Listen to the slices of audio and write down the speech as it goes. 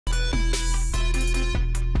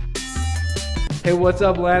Hey, what's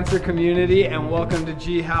up, Lancer community, and welcome to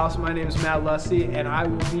G House. My name is Matt Lussey, and I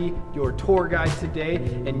will be your tour guide today,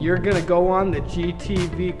 and you're gonna go on the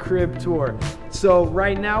GTV Crib tour. So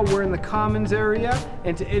right now we're in the Commons area,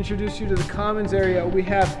 and to introduce you to the Commons area, we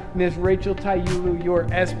have Miss Rachel Tayulu, your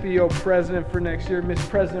SBO president for next year. Miss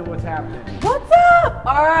President, what's happening? What's up?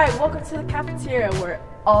 All right, welcome to the cafeteria where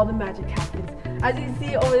all the magic happens. As you can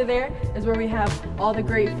see over there is where we have all the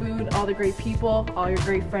great food, all the great people, all your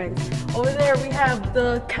great friends. Over there we have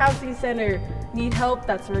the counseling center. Need help?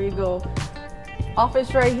 That's where you go.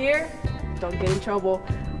 Office right here, don't get in trouble.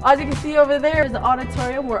 As you can see over there is the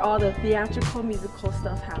auditorium where all the theatrical musical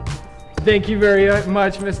stuff happens. Thank you very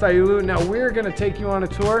much, Ms. Tayulu. Now we're gonna take you on a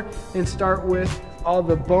tour and start with all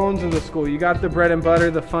the bones of the school. You got the bread and butter,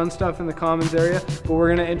 the fun stuff in the Commons area, but we're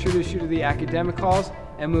gonna introduce you to the academic halls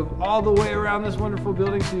and move all the way around this wonderful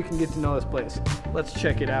building so you can get to know this place. Let's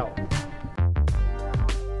check it out.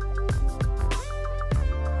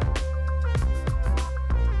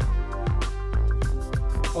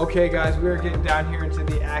 Okay guys, we're getting down here into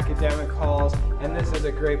the academic halls, and this is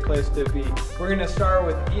a great place to be. We're gonna start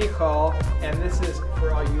with E-Hall, and this is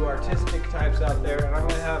for all you artistic types out there, and I'm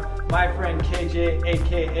gonna have my friend KJ,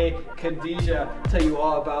 aka Khadijah, tell you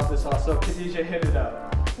all about this hall. So Khadijah, hit it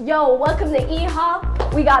up. Yo, welcome to E-Hall.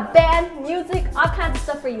 We got band, music, all kinds of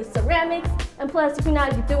stuff for you, ceramics, and plus if you're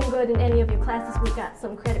not doing good in any of your classes, we got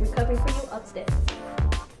some credit recovery for you upstairs.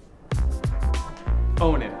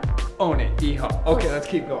 Own it, E-Hall. Okay, let's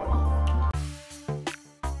keep going.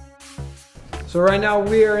 So right now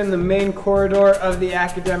we are in the main corridor of the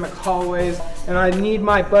academic hallways, and I need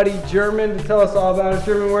my buddy German to tell us all about it.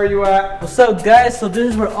 German, where are you at? What's up, guys? So this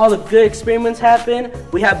is where all the good experiments happen.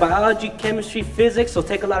 We have biology, chemistry, physics, so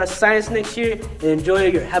take a lot of science next year and enjoy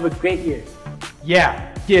your have a great year.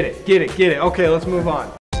 Yeah, get it. Okay, let's move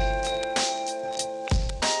on.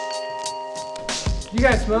 You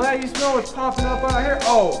guys smell that? You smell what's popping up out here?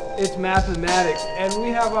 Oh, it's mathematics. And we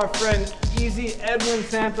have our friend Easy Edwin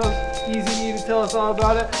Santos. Easy E to tell us all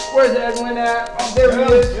about it. Where's Edwin at? Oh, there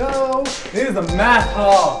he is. Yo, this is the math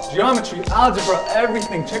hall. Geometry, algebra,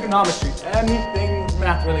 everything, trigonometry, anything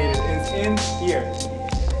math related is in here.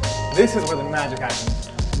 This is where the magic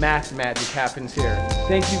happens. Math magic happens here.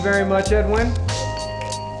 Thank you very much, Edwin.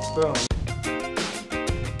 Boom.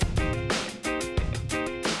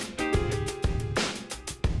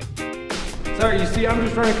 Sorry, you see, I'm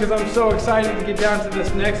just running because I'm so excited to get down to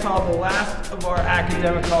this next hall, the last of our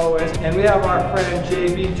academic hallways. And we have our friend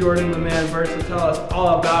JB, Jordan the Man Verse, to tell us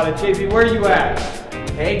all about it. JB, where are you at?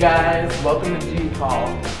 Hey guys, welcome to G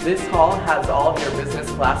Hall. This hall has all of your business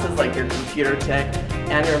classes like your computer tech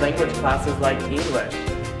and your language classes like English.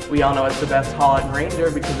 We all know it's the best hall at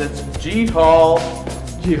Granger because it's G Hall.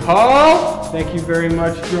 G Hall? Thank you very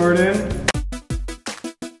much, Jordan.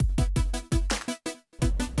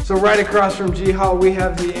 So right across from G Hall, we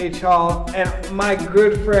have the H Hall, and my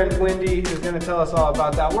good friend Wendy is going to tell us all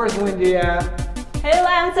about that. Where's Wendy at? Hey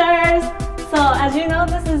Lancers! So as you know,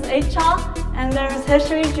 this is H Hall, and there's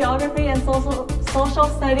history, geography, and social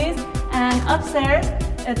studies, and upstairs,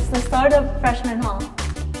 it's the start of freshman hall.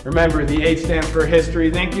 Remember, the H stands for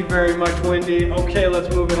history. Thank you very much, Wendy. Okay,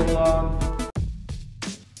 let's move it along.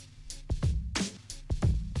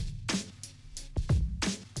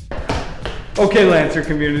 Okay, Lancer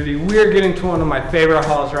community, we're getting to one of my favorite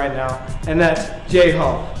halls right now, and that's J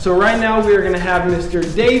Hall. So right now we are going to have Mr.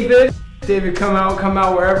 David. David, come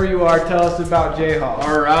out wherever you are. Tell us about J Hall.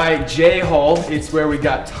 All right, J Hall, it's where we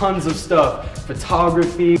got tons of stuff.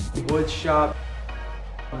 Photography, wood shop,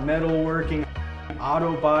 metalworking,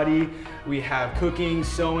 auto body. We have cooking,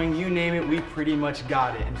 sewing, you name it, we pretty much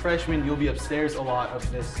got it. And freshmen, you'll be upstairs a lot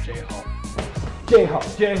of this J Hall. J Hall,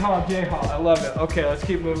 J Hall, J Hall. I love it. Okay, let's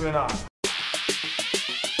keep moving on.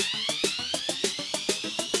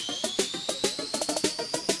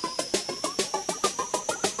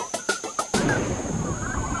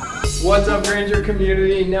 What's up, Granger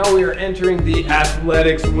community? Now we are entering the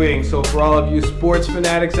athletics wing. So for all of you sports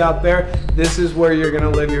fanatics out there, this is where you're gonna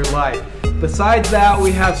live your life. Besides that,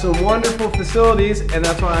 we have some wonderful facilities, and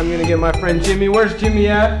that's why I'm gonna get my friend Jimmy. Where's Jimmy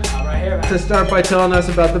at? Right here, man. To start by telling us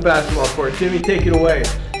about the basketball court. Jimmy, take it away.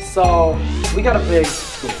 So we got a big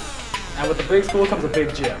school, and with the big school comes a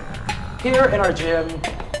big gym. Here in our gym,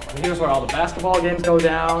 here's where all the basketball games go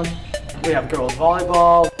down. We have girls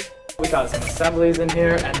volleyball. We got some assemblies in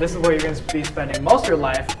here, and this is where you're going to be spending most of your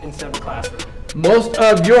life instead of a classroom. Most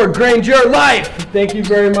of your Granger life! Thank you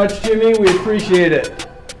very much, Jimmy. We appreciate it.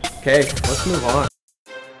 Okay, let's move on.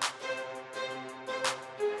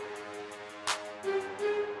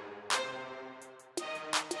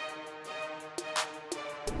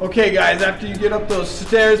 Okay guys, after you get up those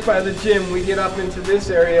stairs by the gym, we get up into this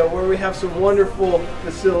area where we have some wonderful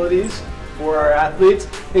facilities for our athletes,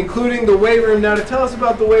 including the weight room. Now to tell us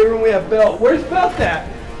about the weight room, we have Bell. Where's Bell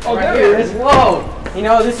at? Oh, right there here he is. Whoa! You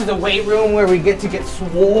know, this is a weight room where we get to get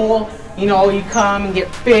swole. You know, you come and get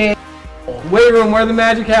fit. Weight room where the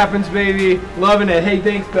magic happens, baby. Loving it. Hey,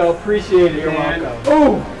 thanks, Bell. Appreciate it, You're man. welcome.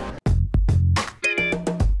 Oh!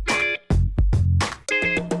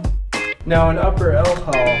 Now in Upper L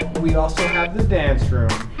Hall, we also have the dance room.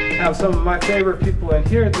 Have some of my favorite people in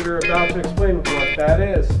here that are about to explain what that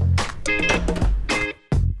is.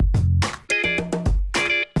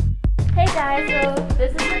 Hey guys, so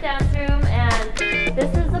this is the dance room, and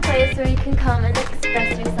this is the place where you can come and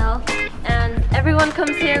express yourself. And everyone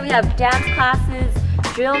comes here. We have dance classes,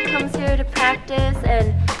 drill comes here to practice,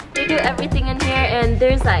 and we do everything in here. And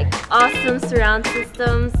there's like awesome surround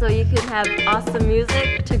systems, so you can have awesome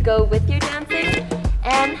music to go with your dancing.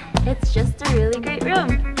 And it's just a really great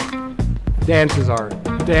room. Dance is art.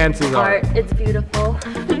 Dance is art. It's beautiful.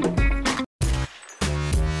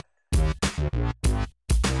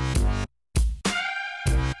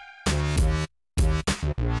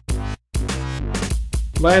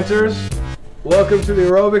 Lancers, welcome to the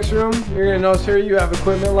aerobics room. You're gonna notice here you have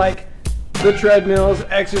equipment like the treadmills,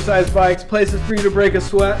 exercise bikes, places for you to break a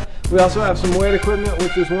sweat. We also have some weight equipment,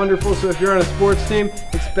 which is wonderful. So if you're on a sports team,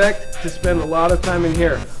 expect to spend a lot of time in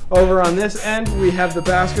here. Over on this end, we have the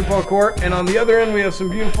basketball court, and on the other end, we have some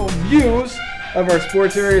beautiful views of our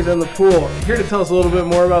sports areas and the pool. Here to tell us a little bit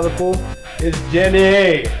more about the pool is Jenny.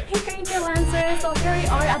 Hey Granger Lancers, so here we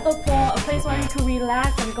are at the pool, a place where you can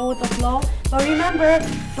relax and go with the flow. But remember,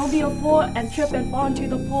 don't be a fool and trip and fall into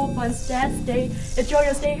the pool, but instead enjoy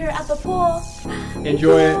your stay here at the pool.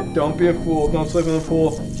 Enjoy it, don't be a fool, don't slip in the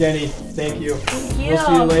pool. Jenny, thank you. Thank you. We'll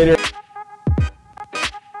see you later.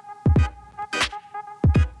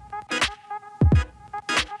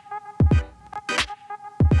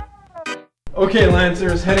 Okay,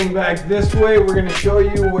 Lancers, heading back this way, we're going to show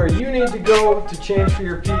you where you need to go to change for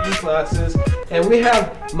your PE classes. And we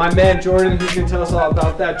have my man Jordan who can tell us all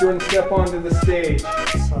about that. Jordan, step onto the stage.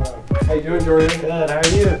 How you doing, Jordan? Good, how are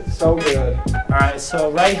you? So good. Alright,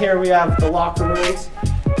 so right here we have the locker rooms.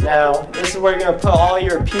 Now, this is where you're going to put all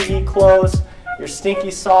your PE clothes, your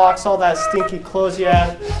stinky socks, all that stinky clothes you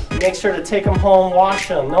have. Make sure to take them home, wash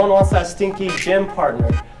them. No one wants that stinky gym partner.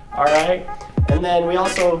 Alright? And then we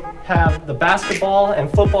also have the basketball and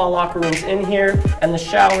football locker rooms in here, and the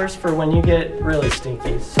showers for when you get really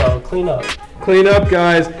stinky. So clean up. Clean up,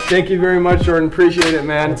 guys. Thank you very much, Jordan. Appreciate it,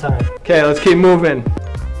 man. Anytime. Okay, let's keep moving.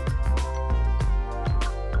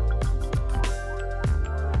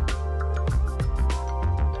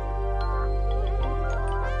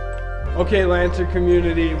 Okay, Lancer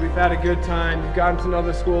community, we've had a good time. You've gotten to know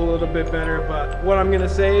the school a little bit better, but what I'm going to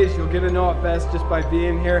say is you'll get to know it best just by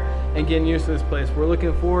being here and getting used to this place. We're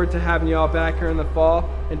looking forward to having you all back here in the fall.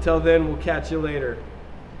 Until then, we'll catch you later.